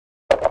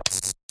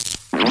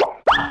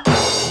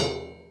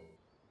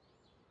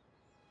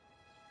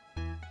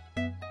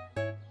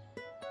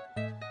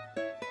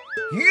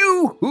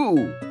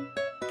Yoo-hoo!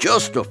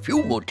 Just a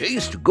few more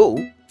days to go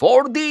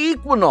for the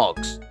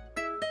equinox.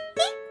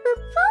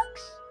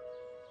 Equinox?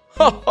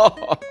 Ha ha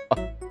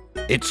ha!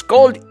 It's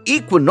called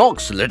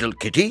Equinox, little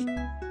kitty.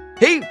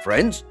 Hey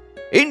friends,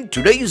 in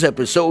today's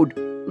episode,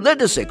 let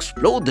us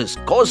explore this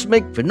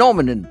cosmic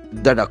phenomenon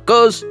that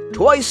occurs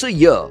twice a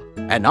year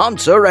and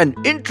answer an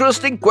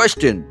interesting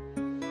question.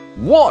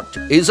 What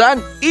is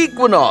an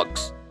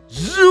equinox?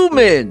 Zoom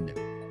in!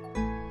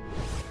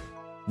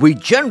 We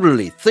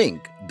generally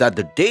think that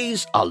the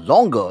days are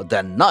longer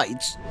than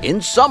nights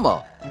in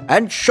summer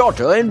and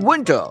shorter in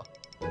winter.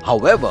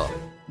 However,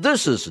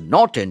 this is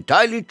not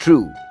entirely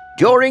true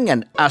during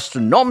an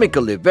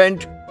astronomical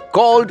event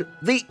called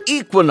the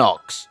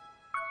equinox.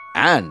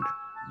 And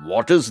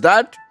what is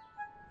that?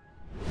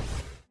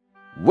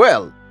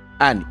 Well,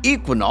 an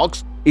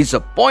equinox is a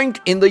point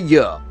in the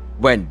year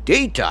when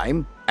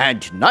daytime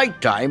and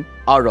nighttime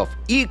are of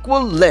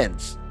equal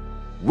lengths,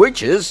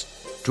 which is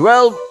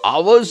 12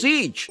 hours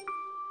each.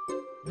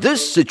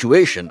 This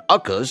situation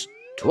occurs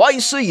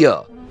twice a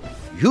year,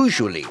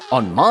 usually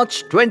on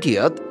March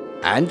 20th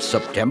and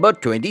September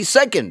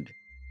 22nd,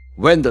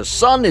 when the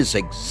sun is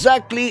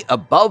exactly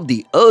above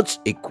the Earth's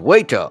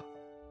equator,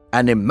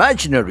 an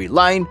imaginary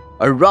line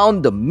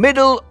around the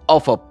middle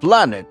of a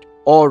planet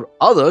or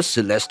other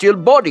celestial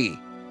body.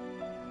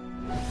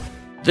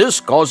 This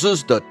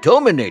causes the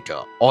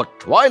Terminator or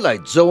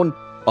twilight zone,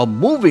 a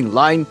moving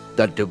line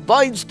that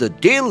divides the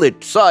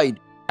daylit side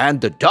and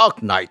the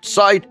dark night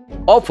side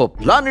of a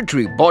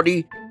planetary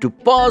body, to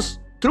pass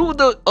through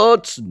the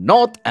Earth's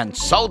north and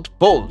south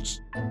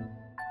poles.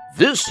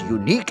 This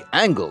unique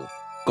angle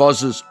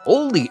causes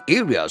all the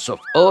areas of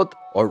Earth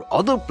or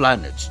other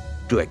planets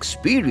to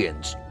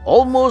experience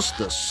almost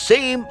the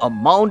same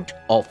amount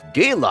of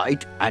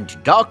daylight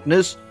and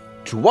darkness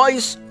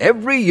twice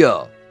every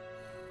year.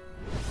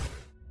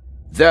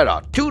 There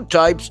are two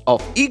types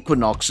of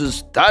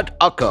equinoxes that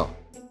occur.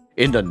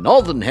 In the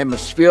northern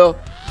hemisphere,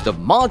 the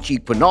March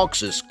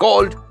equinox is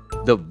called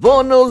the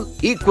Vernal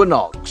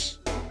Equinox,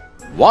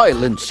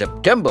 while in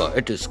September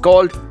it is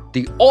called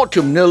the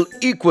Autumnal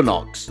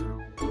Equinox.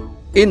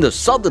 In the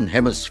southern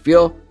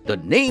hemisphere, the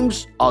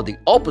names are the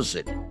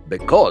opposite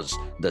because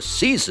the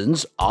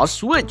seasons are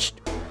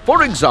switched.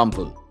 For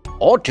example,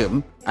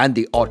 autumn and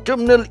the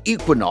autumnal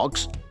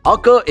equinox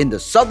occur in the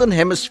southern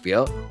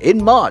hemisphere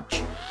in March,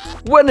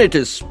 when it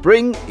is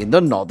spring in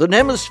the northern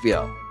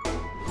hemisphere.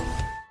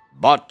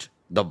 But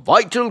the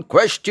vital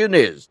question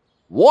is,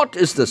 what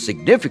is the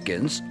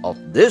significance of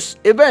this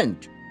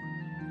event?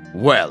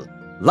 Well,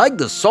 like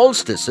the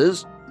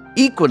solstices,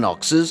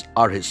 equinoxes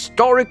are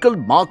historical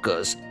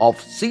markers of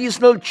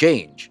seasonal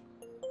change.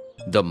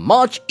 The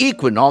March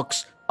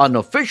equinox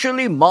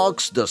unofficially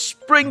marks the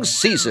spring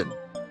season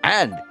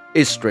and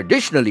is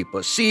traditionally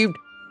perceived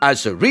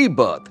as a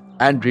rebirth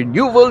and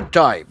renewal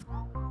time.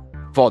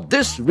 For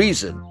this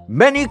reason,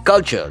 many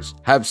cultures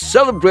have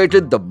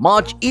celebrated the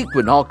March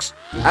equinox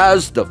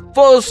as the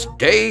first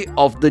day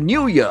of the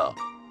new year.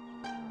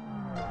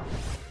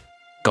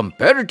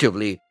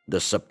 Comparatively, the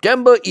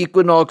September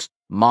equinox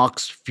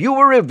marks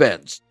fewer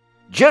events,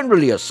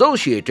 generally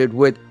associated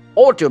with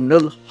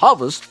autumnal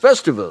harvest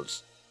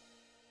festivals.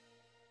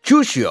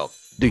 Chuseok,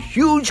 the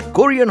huge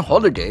Korean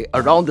holiday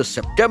around the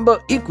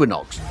September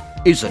equinox,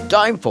 is a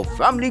time for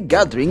family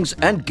gatherings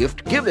and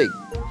gift giving.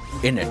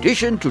 In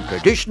addition to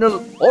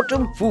traditional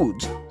autumn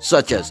foods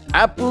such as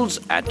apples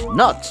and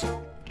nuts,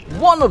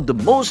 one of the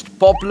most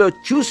popular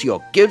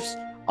Chuseok gifts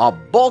are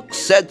box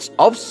sets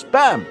of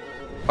spam,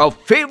 a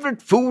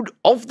favorite food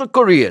of the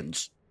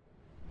Koreans.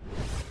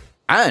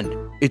 And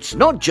it's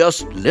not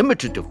just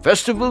limited to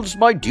festivals,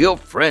 my dear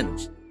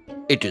friends.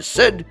 It is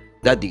said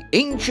that the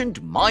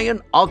ancient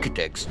Mayan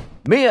architects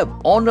may have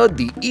honored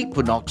the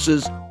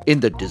equinoxes in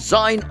the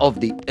design of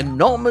the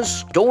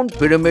enormous stone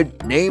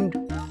pyramid named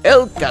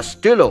El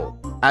Castillo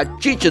at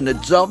Chichen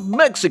Itza,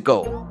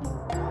 Mexico.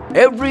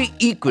 Every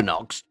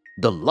equinox,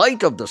 the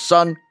light of the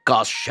sun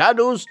casts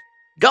shadows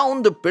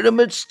down the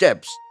pyramid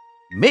steps,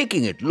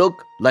 making it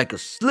look like a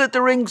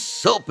slithering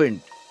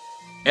serpent.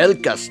 El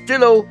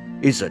Castillo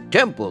is a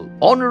temple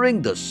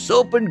honoring the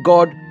serpent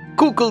god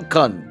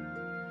Kukulkan.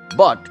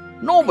 But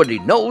nobody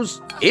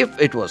knows if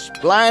it was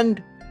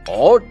planned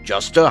or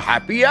just a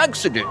happy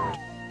accident.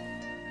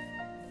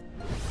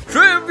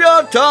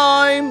 Trivia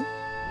time!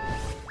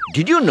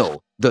 Did you know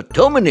the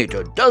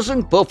Terminator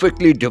doesn't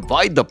perfectly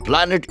divide the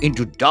planet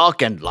into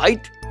dark and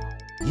light?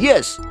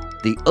 Yes,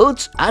 the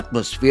Earth's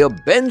atmosphere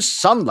bends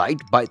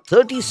sunlight by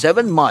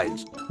 37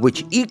 miles,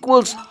 which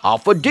equals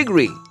half a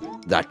degree.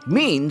 That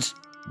means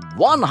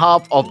one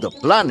half of the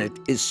planet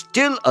is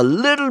still a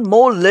little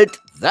more lit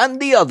than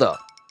the other,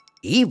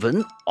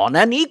 even on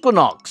an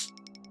equinox.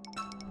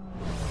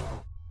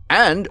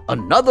 And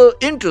another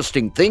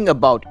interesting thing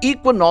about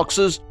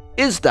equinoxes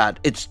is that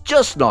it's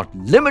just not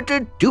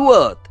limited to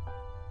Earth.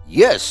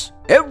 Yes,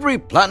 every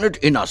planet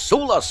in our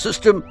solar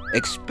system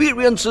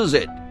experiences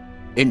it.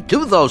 In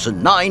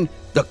 2009,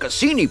 the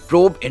Cassini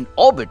probe in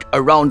orbit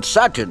around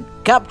Saturn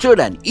captured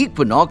an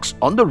equinox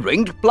on the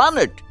ringed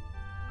planet.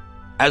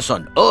 As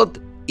on Earth,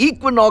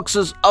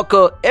 equinoxes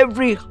occur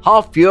every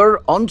half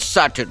year on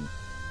Saturn,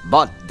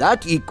 but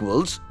that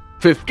equals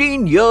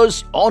 15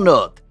 years on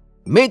Earth,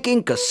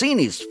 making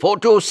Cassini's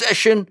photo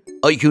session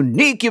a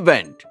unique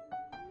event.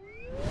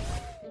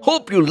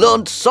 Hope you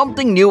learned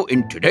something new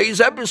in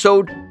today's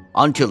episode.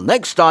 Until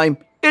next time,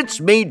 it's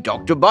me,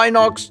 Dr.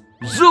 Binocs,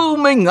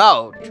 zooming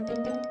out.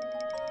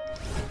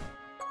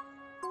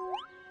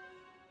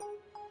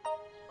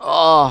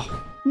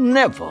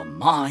 Never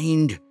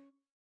mind.